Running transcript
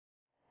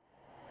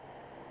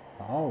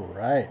All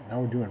right, now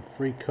we're doing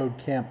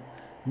FreeCodeCamp,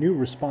 new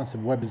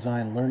responsive web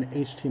design, learn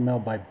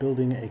HTML by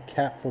building a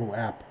cat photo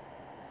app,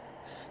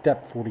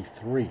 step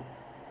 43.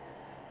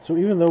 So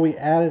even though we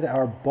added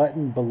our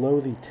button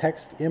below the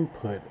text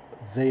input,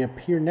 they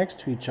appear next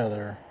to each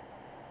other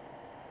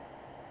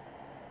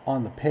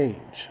on the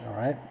page, all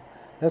right?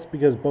 That's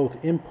because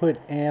both input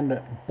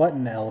and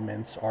button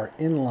elements are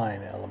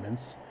inline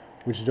elements,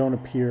 which don't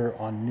appear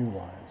on new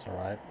lines, all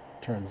right?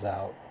 Turns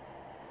out.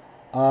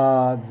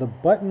 The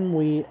button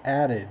we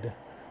added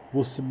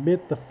will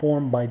submit the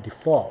form by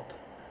default.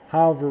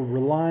 However,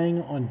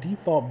 relying on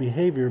default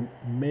behavior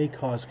may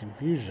cause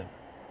confusion.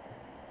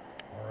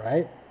 All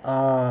right.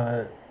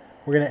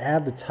 We're going to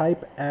add the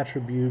type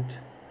attribute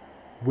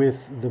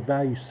with the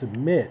value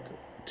submit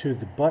to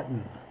the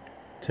button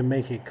to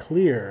make it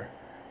clear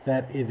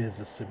that it is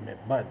a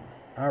submit button.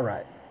 All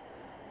right.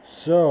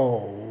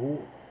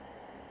 So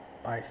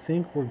I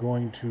think we're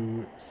going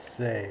to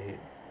say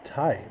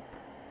type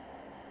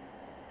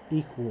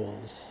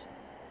equals,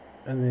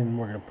 and then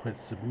we're going to put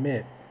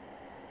submit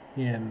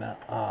in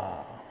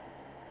what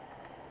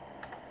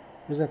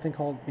is that thing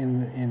called,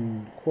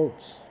 in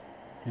quotes,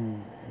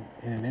 in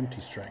an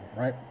empty string,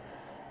 right?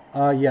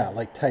 Yeah,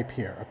 like type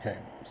here. Okay,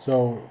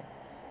 so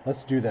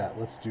let's do that.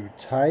 Let's do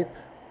type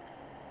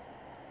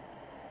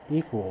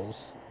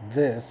equals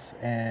this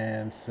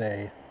and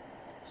say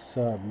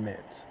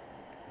submit.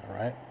 All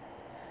right,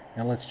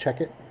 and let's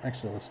check it.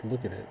 Actually, let's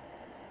look at it.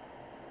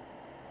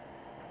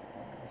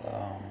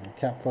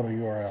 Cat photo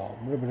URL,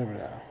 blah, blah, blah,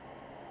 blah.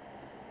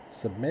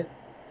 Submit.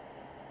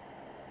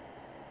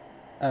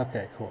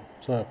 Okay, cool.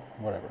 So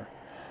whatever.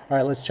 All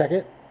right, let's check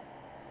it.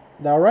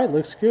 All right,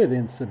 looks good.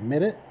 And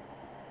submit it.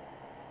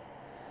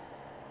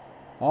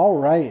 All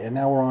right, and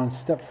now we're on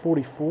step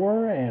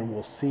 44, and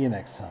we'll see you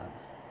next time.